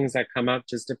different things that come up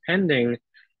just depending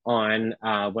on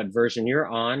what version you're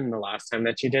on and the last time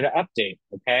that you did an update,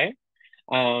 okay?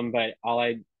 But all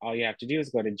you have to do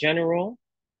is go to General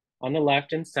on the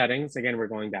left in Settings. Again, we're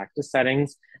going back to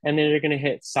Settings, and then you're going to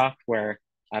hit Software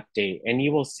Update, and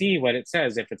you will see what it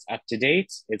says. If it's up to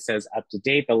date, it says up to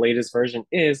date. The latest version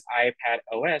is iPad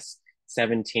OS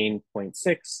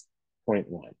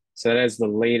 17.6.1. So that is the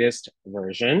latest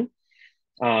version.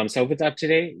 So if it's up to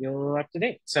date, you're up to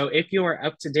date. So if you are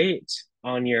up to date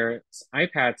on your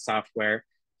iPad software,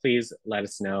 please let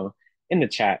us know in the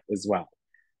chat as well.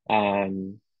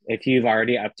 If you've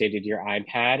already updated your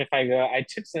iPad, I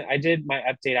did my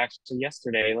update actually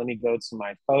yesterday. Let me go to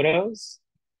my photos.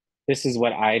 This is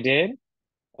what I did,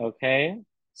 okay?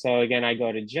 So again, I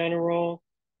go to General.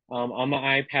 On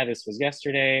my iPad, this was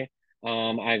yesterday.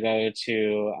 I go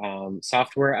to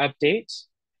Software Update.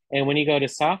 And when you go to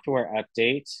Software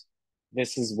Update,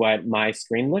 this is what my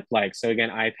screen looked like. So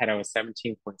again, iPad OS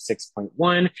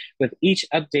 17.6.1. With each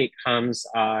update comes,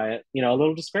 a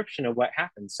little description of what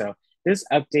happened. So this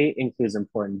update includes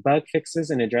important bug fixes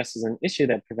and addresses an issue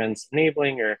that prevents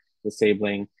enabling or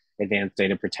disabling advanced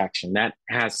data protection. That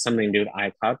has something to do with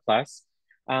iCloud Plus,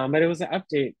 but it was an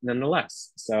update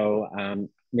nonetheless. So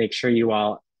make sure you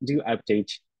all do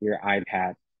update your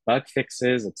iPad. Bug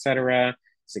fixes, etc.,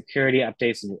 security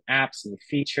updates, new apps, new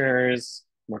features,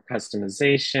 more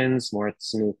customizations, more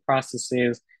smooth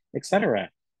processes, etc.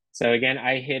 So again,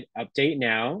 I hit update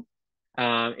now.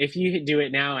 If you do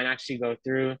it now and actually go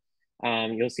through,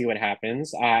 you'll see what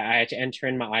happens. I had to enter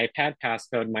in my iPad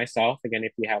passcode myself. Again,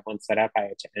 if you have one set up, I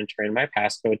had to enter in my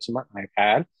passcode to my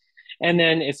iPad. And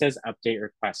then it says update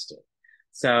requested.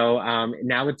 So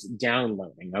now it's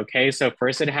downloading, okay? So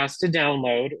first it has to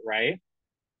download, right?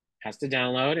 Has to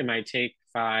download. It might take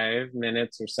 5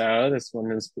 minutes or so. This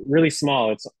one is really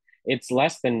small. It's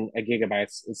less than a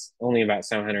gigabyte. It's only about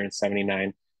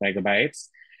 779 megabytes.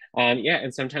 Yeah,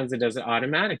 and sometimes it does it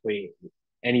automatically.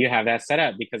 And you have that set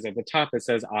up because at the top it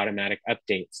says automatic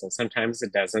update. So sometimes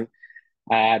it does it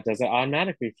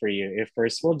automatically for you. It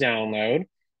first will download,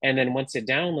 and then once it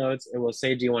downloads, it will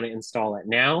say, do you want to install it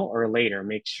now or later?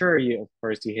 Make sure you, of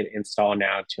course, you hit install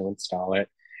now to install it.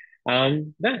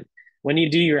 Then when you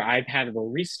do your iPad, it will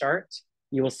restart.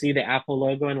 You will see the Apple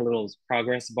logo and a little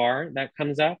progress bar that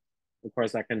comes up. Of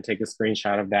course, I can take a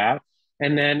screenshot of that.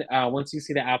 And then once you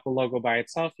see the Apple logo by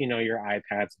itself, you know your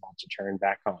iPad's about to turn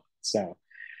back on. So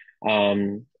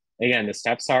again, the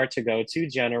steps are to go to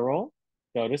General,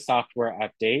 go to Software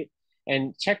Update,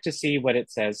 and check to see what it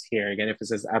says here. Again, if it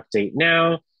says Update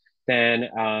Now, then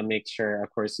make sure, of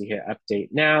course, you hit Update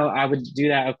Now. I would do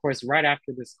that, of course, right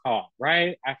after this call.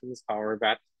 Right after this call, we're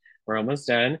almost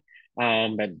done,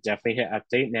 but definitely hit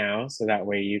Update Now, so that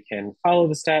way you can follow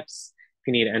the steps. If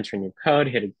you need to enter in your code,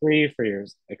 hit Agree for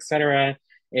yours, etc.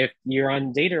 If you're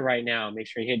on data right now, make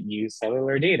sure you hit Use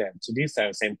Cellular Data to do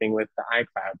so. Same thing with the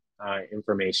iCloud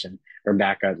information or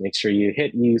backup. Make sure you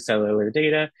hit Use Cellular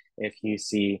Data if you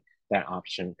see that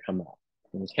option come up.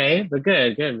 Okay, but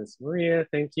good, Miss Maria,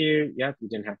 thank you. Yep, you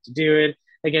didn't have to do it.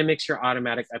 Again, make sure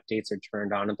automatic updates are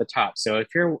turned on at the top. So if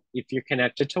you're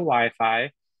connected to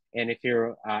Wi-Fi and if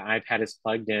your iPad is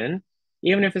plugged in,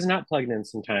 even if it's not plugged in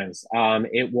sometimes,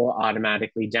 it will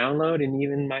automatically download and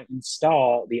even might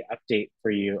install the update for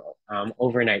you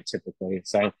overnight typically.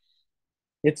 So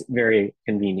it's very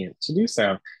convenient to do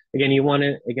so. Again, you want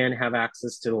to, have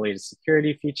access to the latest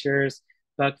security features,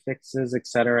 bug fixes,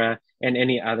 etc., and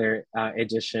any other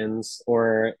additions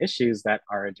or issues that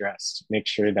are addressed. Make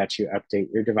sure that you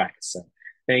update your device. So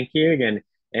thank you. Again,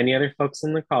 Any other folks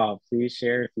in the call, please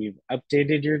share if you've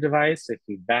updated your device, if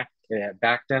you've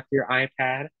backed up your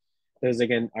iPad. Those,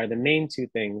 again, are the main two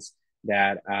things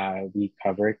that we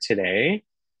covered today.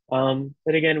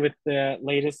 But again, with the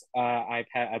latest iPad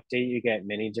update, you get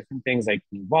many different things like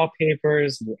new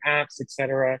wallpapers, new apps,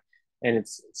 etc. And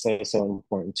it's so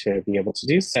important to be able to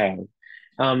do so.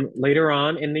 Later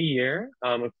on in the year,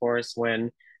 of course,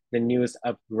 when the newest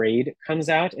upgrade comes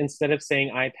out, instead of saying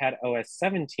iPad OS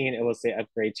 17, it will say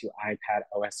upgrade to iPad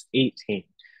OS 18.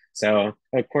 So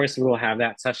of course we will have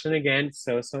that session again.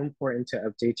 So important to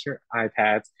update your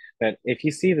iPads. But if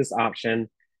you see this option,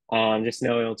 just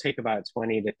know it'll take about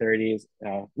 20 to 30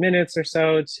 minutes or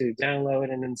so to download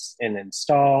and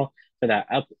install for that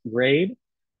upgrade.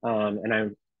 And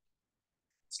I'm,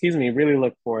 really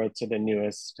look forward to the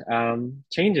newest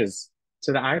changes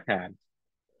to the iPad.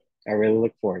 I really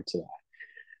look forward to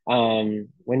that.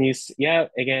 When you,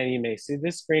 again, you may see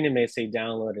this screen, it may say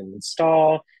download and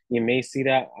install. You may see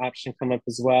that option come up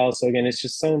as well. So again, it's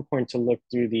just so important to look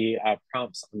through the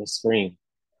prompts on the screen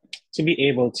to be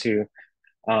able to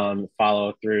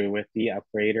follow through with the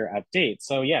upgrade or update.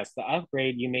 So yes, the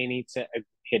upgrade, you may need to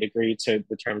hit agree to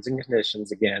the terms and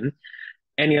conditions again.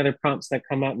 Any other prompts that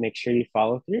come up, make sure you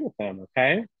follow through with them,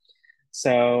 okay?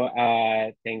 So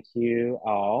thank you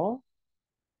all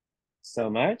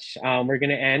so much. We're going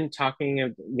to end talking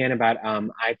again about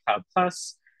iCloud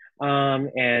Plus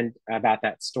and about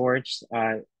that storage,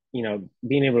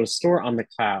 being able to store on the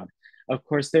cloud. Of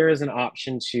course, there is an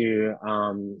option to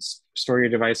store your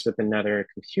device with another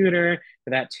computer,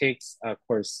 but that takes, of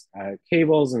course,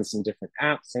 cables and some different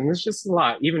apps, and there's just a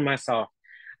lot. Even myself,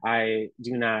 I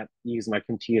do not use my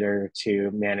computer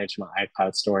to manage my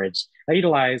iCloud storage. I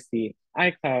utilize the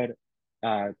iCloud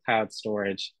cloud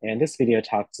storage, and this video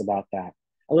talks about that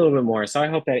a little bit more. So I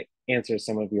hope that answers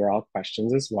some of your all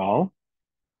questions as well.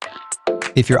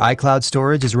 If your iCloud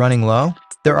storage is running low,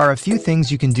 there are a few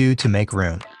things you can do to make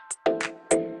room.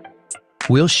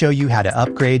 We'll show you how to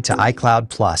upgrade to iCloud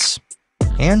Plus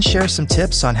and share some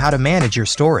tips on how to manage your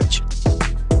storage.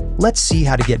 Let's see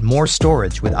how to get more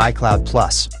storage with iCloud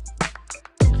Plus.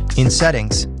 In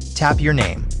Settings, tap your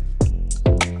name,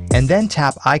 and then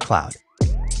tap iCloud.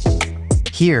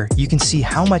 Here, you can see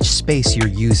how much space you're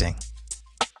using.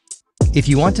 If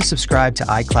you want to subscribe to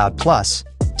iCloud Plus,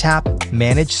 tap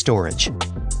Manage Storage.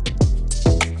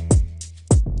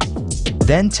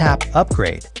 Then tap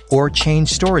Upgrade or Change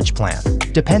Storage Plan,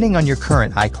 depending on your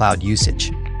current iCloud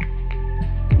usage.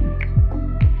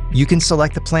 You can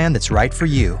select the plan that's right for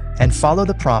you and follow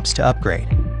the prompts to upgrade.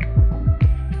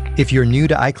 If you're new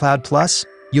to iCloud Plus,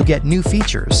 you'll get new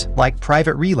features like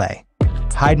Private Relay,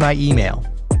 Hide My Email,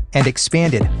 and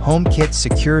expanded HomeKit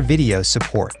secure video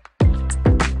support.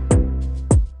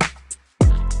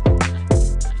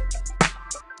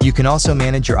 You can also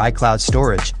manage your iCloud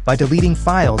storage by deleting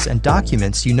files and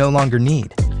documents you no longer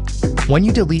need. When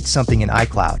you delete something in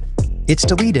iCloud, it's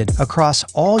deleted across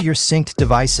all your synced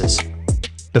devices.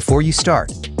 Before you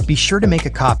start, be sure to make a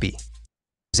copy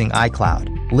using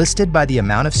iCloud, listed by the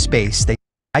amount of space they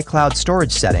iCloud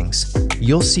storage settings.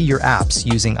 You'll see your apps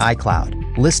using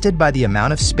iCloud, listed by the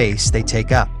amount of space they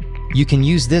take up. You can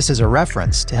use this as a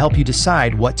reference to help you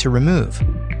decide what to remove,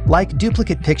 like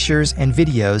duplicate pictures and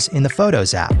videos in the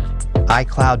Photos app,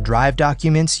 iCloud Drive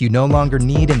documents you no longer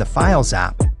need in the Files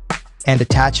app, and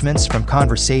attachments from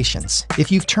conversations if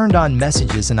you've turned on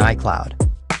Messages in iCloud.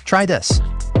 Try this.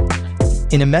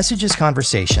 In a Messages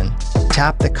conversation,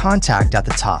 tap the contact at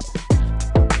the top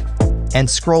and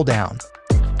scroll down.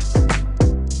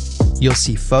 You'll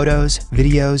see photos,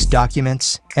 videos,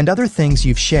 documents, and other things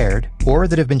you've shared or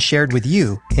that have been shared with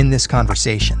you in this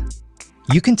conversation.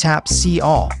 You can tap See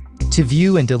All to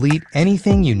view and delete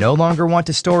anything you no longer want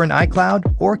to store in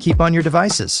iCloud or keep on your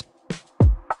devices.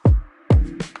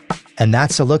 And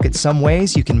that's a look at some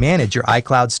ways you can manage your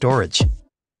iCloud storage.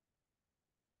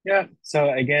 Yeah,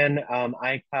 so again,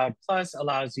 iCloud Plus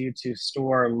allows you to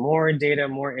store more data,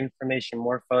 more information,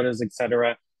 more photos,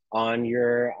 etc., on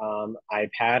your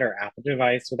iPad or Apple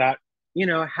device without,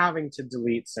 having to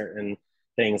delete certain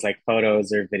things like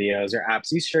photos or videos or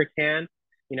apps. You sure can.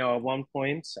 At one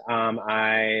point,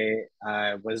 I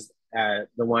was the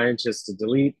one just to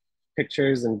delete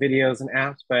pictures and videos and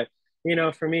apps, but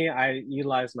for me, I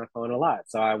utilize my phone a lot,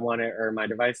 so I wanted, or my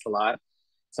device a lot,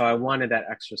 so I wanted that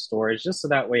extra storage just so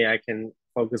that way I can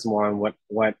focus more on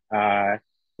what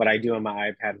I do on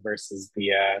my iPad versus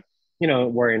the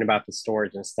worrying about the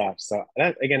storage and stuff. So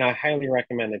that, again, I highly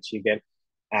recommend that you get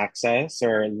access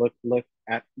or look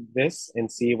at this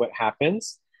and see what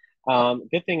happens.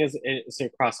 Good thing is it's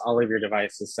across all of your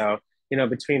devices. So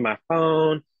between my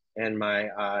phone and my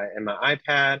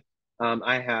iPad,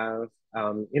 I have,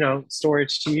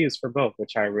 storage to use for both,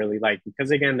 which I really like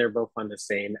because again, they're both on the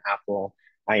same Apple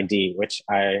ID, which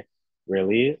I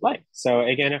really like. So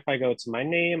again, if I go to my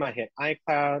name, I hit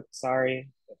iCloud. Sorry,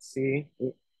 let's see.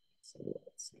 Let's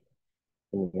see.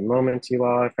 Give me a moment, you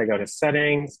all. If I go to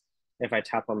settings, if I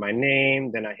tap on my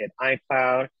name, then I hit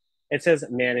iCloud. It says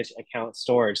manage account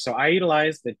storage. So I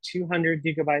utilize the 200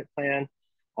 gigabyte plan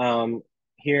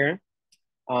here.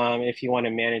 If you want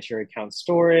to manage your account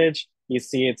storage, you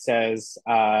see it says,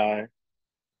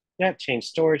 change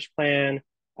storage plan.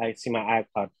 I see my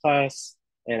iCloud Plus,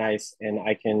 and I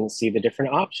can see the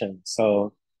different options.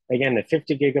 So again, the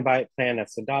 50 gigabyte plan,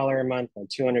 that's $1 a month. The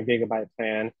 200 gigabyte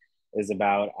plan is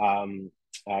about $3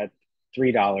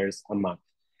 a month.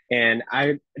 And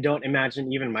I don't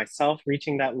imagine even myself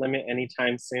reaching that limit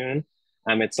anytime soon.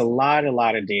 It's a lot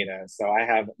of data. So I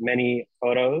have many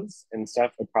photos and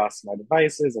stuff across my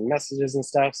devices and messages and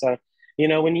stuff. So,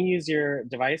 when you use your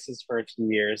devices for a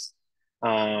few years,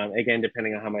 again,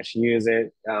 depending on how much you use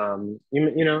it,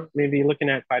 maybe looking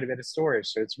at quite a bit of storage.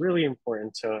 So it's really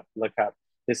important to look up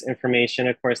this information.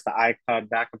 Of course, the iCloud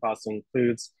backup also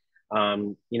includes,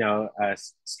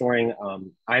 storing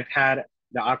iPad,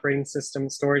 the operating system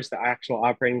storage. The actual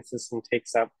operating system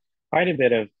takes up quite a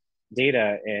bit of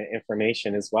data and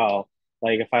information as well.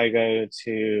 Like if I go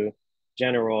to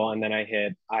general and then I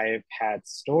hit iPad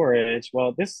storage,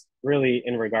 well, this really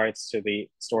in regards to the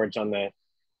storage on the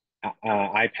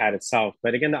iPad itself.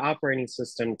 But again, the operating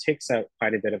system takes up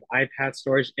quite a bit of iPad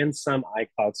storage and some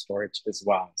iCloud storage as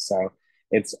well. So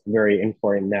it's very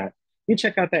important that you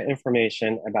check out that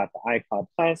information about the iCloud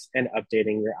Plus and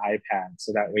updating your iPad.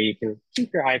 So that way you can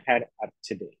keep your iPad up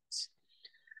to date.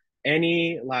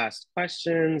 Any last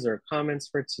questions or comments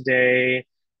for today?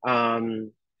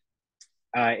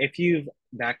 If you've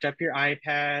backed up your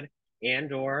iPad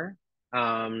and or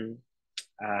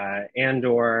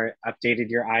updated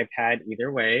your iPad,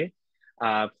 either way,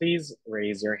 please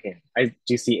raise your hand. I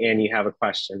do see Anne, you have a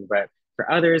question, but for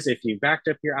others, if you backed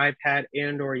up your iPad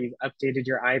and or you've updated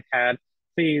your iPad,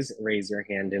 please raise your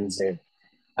hand in Zoom.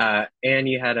 Anne,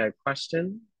 you had a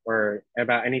question or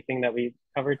about anything that we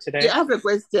covered today? Yeah, I have a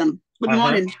question. Good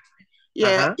morning.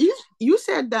 Yeah, you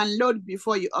said download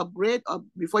before you upgrade or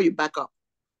before you back up.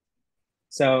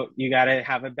 So you got to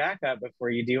have a backup before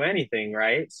you do anything,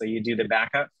 right? So you do the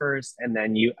backup first and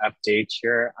then you update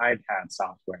your iPad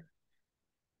software.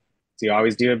 So you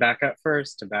always do a backup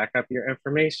first to back up your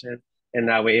information. And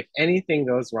that way, if anything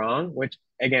goes wrong, which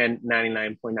again,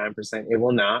 99.9%, it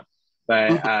will not,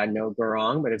 but no go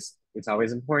wrong, but it's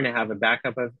always important to have a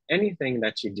backup of anything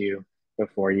that you do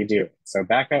before you do it. So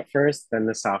backup first, then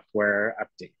the software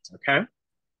update, okay?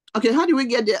 Okay, how do we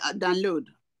get the download?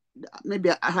 Maybe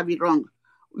I have it wrong.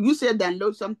 You said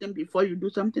download something before you do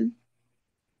something?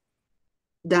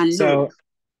 Download.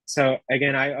 So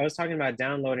again, I was talking about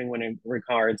downloading when in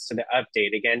regards to the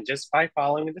update. Again, just by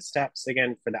following the steps,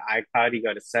 again, for the iCloud, you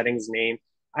go to settings, name,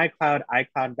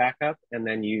 iCloud backup, and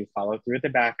then you follow through with the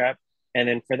backup. And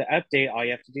then for the update, all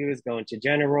you have to do is go into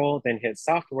general, then hit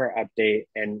software update,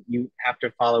 and you have to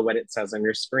follow what it says on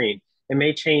your screen. It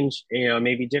may change, it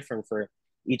may be different for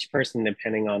each person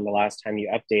depending on the last time you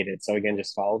updated. So again,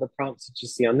 just follow the prompts that you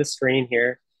see on the screen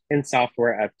here in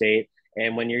software update.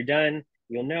 And when you're done,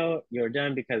 you'll know you're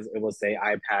done because it will say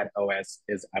iPad OS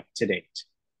is up to date.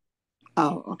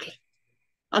 Oh, okay.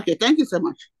 Okay, thank you so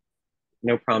much.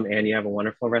 No problem, Anne. You have a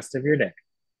wonderful rest of your day.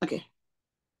 Okay.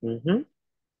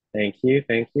 Thank you.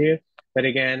 But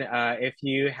again, if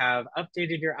you have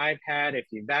updated your iPad, if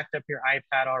you backed up your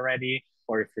iPad already,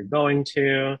 or if you're going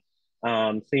to,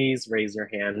 please raise your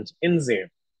hand in Zoom.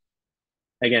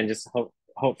 Again, just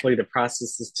hopefully the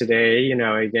processes today,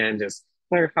 again, just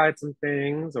clarified some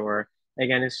things, or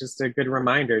again, it's just a good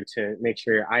reminder to make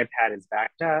sure your iPad is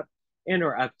backed up and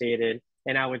or updated.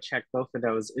 And I would check both of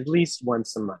those at least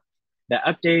once a month. The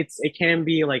updates, it can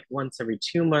be like once every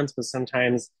 2 months, but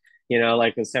sometimes,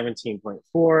 like the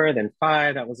 17.4, then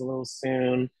 5, that was a little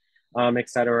soon,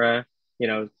 etc.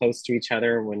 Close to each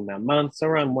other when the months,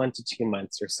 around 1 to 2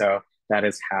 months or so. That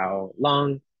is how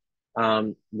long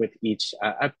with each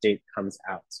update comes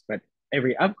out. But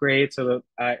every upgrade, so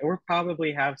we'll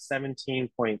probably have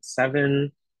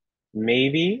 17.7,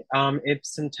 maybe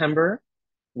it's September.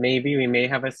 Maybe we may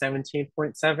have a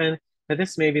 17.7, but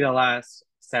this may be the last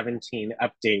 17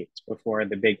 update before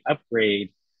the big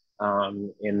upgrade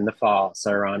in the fall.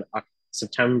 So around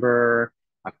September,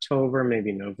 October,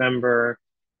 maybe November.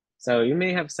 So you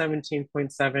may have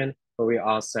 17.7, but we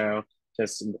also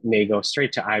just may go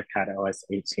straight to iPad OS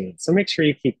 18. So make sure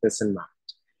you keep this in mind.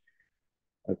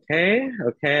 Okay,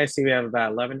 I see we have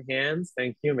about 11 hands.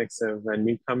 Thank you, mix of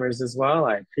newcomers as well.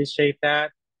 I appreciate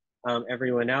that.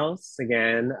 Everyone else,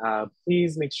 again,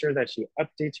 please make sure that you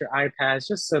update your iPads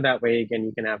just so that way, again,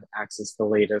 you can have access to the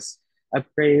latest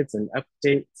upgrades and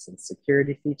updates and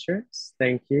security features.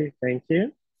 Thank you, thank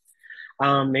you.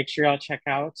 Make sure y'all check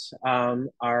out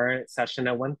our session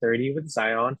at 1:30 with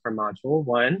Zion for Module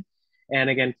 1. And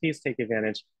again, please take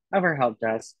advantage of our help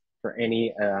desk for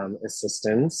any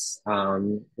assistance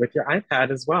with your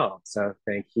iPad as well. So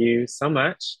thank you so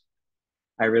much.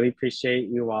 I really appreciate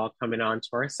you all coming on to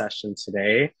our session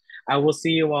today. I will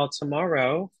see you all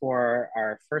tomorrow for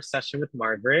our first session with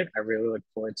Margaret. I really look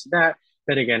forward to that.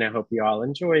 But again, I hope you all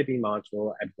enjoy the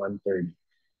module at 1:30.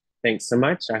 Thanks so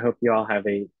much. I hope you all have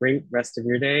a great rest of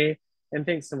your day. And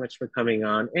thanks so much for coming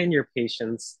on and your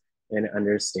patience and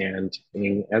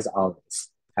understanding as always.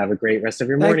 Have a great rest of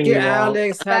your morning, Thank you, you all.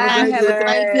 Alex. Have a Bye. great Have a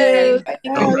great day. day. Bye,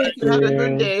 Thank Alex. you. Have a good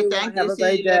Thank day. Thank Have you. a great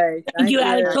See you later. day. Thank you,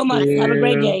 Alex, so much. Have a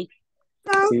great you. day.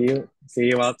 See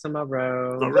you all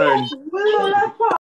tomorrow. All right.